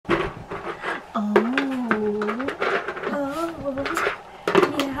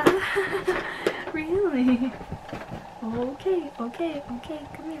Okay,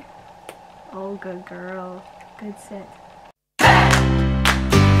 come here. Oh, good girl. Good sit.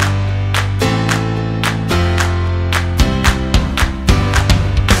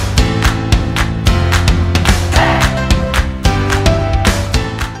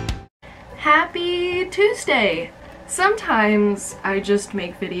 Happy Tuesday! Sometimes I just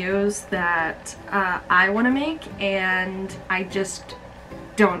make videos that I want to make and I just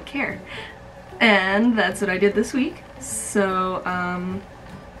don't care. And that's what I did this week. So,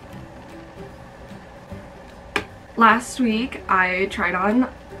 last week I tried on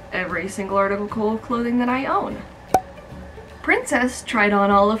every single article of clothing that I own. Princess tried on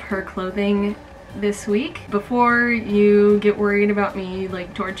all of her clothing this week. Before you get worried about me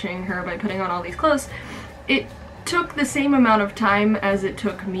like torturing her by putting on all these clothes, it took the same amount of time as it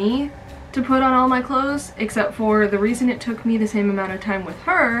took me to put on all my clothes, except for the reason it took me the same amount of time with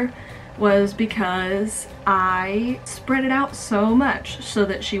her was because I spread it out so much so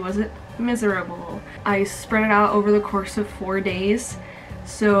that she wasn't miserable. I spread it out over the course of 4 days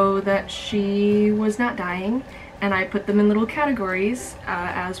so that she was not dying, and I put them in little categories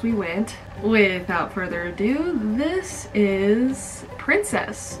as we went. Without further ado, this is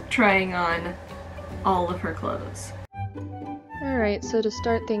Princess trying on all of her clothes. Alright, so to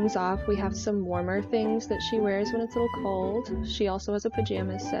start things off, we have some warmer things that she wears when it's a little cold. She also has a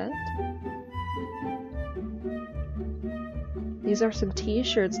pajama set. These are some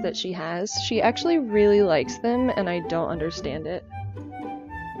t-shirts that she has. She actually really likes them, and I don't understand it.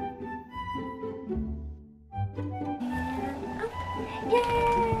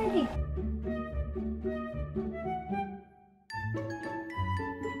 Yay!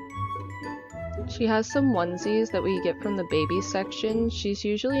 She has some onesies that we get from the baby section. She's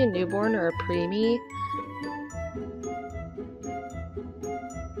usually a newborn or a preemie.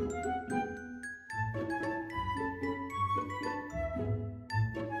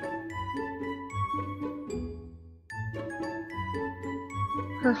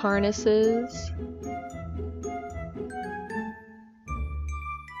 Her harnesses.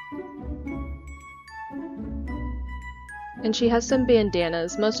 And she has some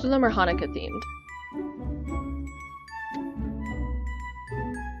bandanas. Most of them are Hanukkah themed.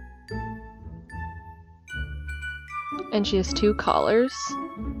 And she has 2 collars.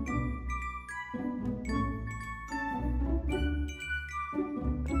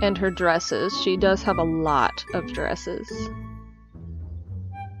 And her dresses. She does have a lot of dresses.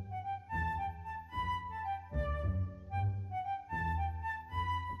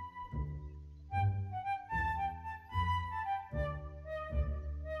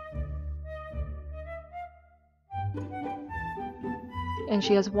 And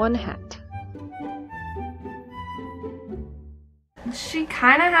she has 1 hat. She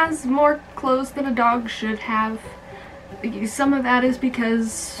kind of has more clothes than a dog should have. Some of that is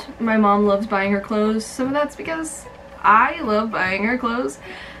because my mom loves buying her clothes. Some of that's because I love buying her clothes.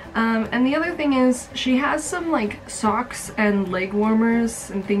 And the other thing is she has some like socks and leg warmers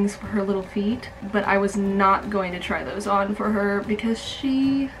and things for her little feet, but I was not going to try those on for her because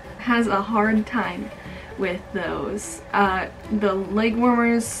she has a hard time with those. The leg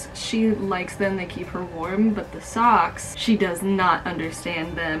warmers, she likes them, they keep her warm, but the socks, she does not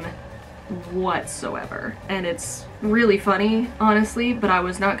understand them whatsoever. And it's really funny, honestly, but I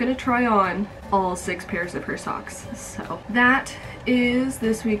was not going to try on all 6 pairs of her socks. So that is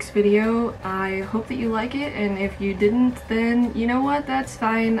this week's video. I hope that you like it, and if you didn't, then you know what, that's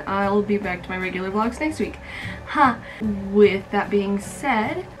fine. I'll be back to my regular vlogs next week. With that being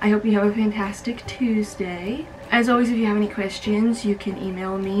said, I hope you have a fantastic Tuesday. As always, if you have any questions, you can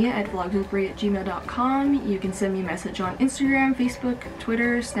email me at vlogswithbrie@gmail.com. You can send me a message on Instagram, Facebook,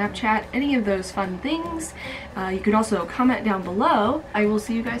 Twitter, Snapchat, any of those fun things. You can also comment down below. I will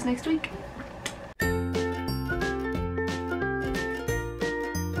see you guys next week.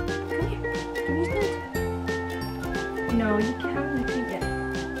 No, you haven't eaten yet.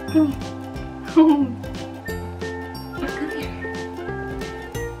 Come here. Come here.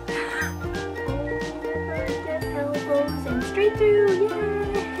 Just elbows and straight through. Yay!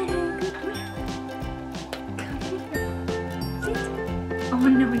 Come here. Sit. Oh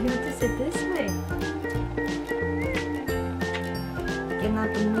no, you have to sit this way.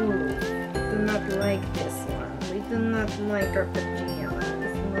 Cannot move. Do not like this one. We do not like our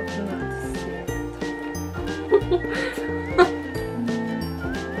pajamas. Not sit.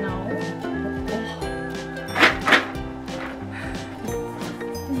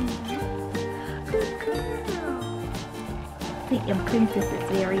 And Princess is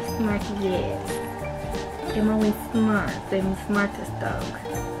very smart, yes. I'm always smart. I'm the smartest dog.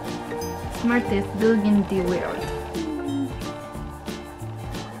 Smartest dog in the world.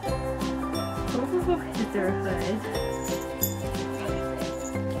 their hood.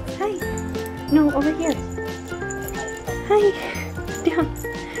 Hi. No, over here. Hi. Down.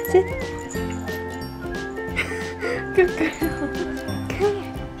 Sit. Good girl. Come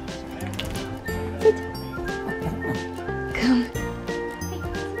here. Sit. Come. Hey.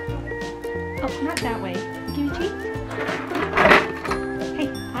 Oh, not that way. Give you a treat. Hey,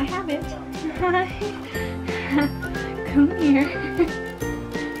 I have it. Hi. Come here.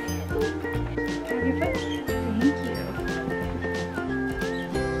 Have your foot.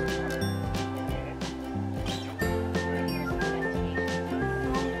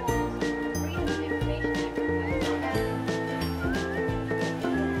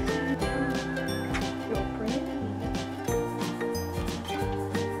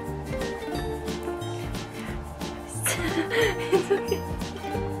 Thank you.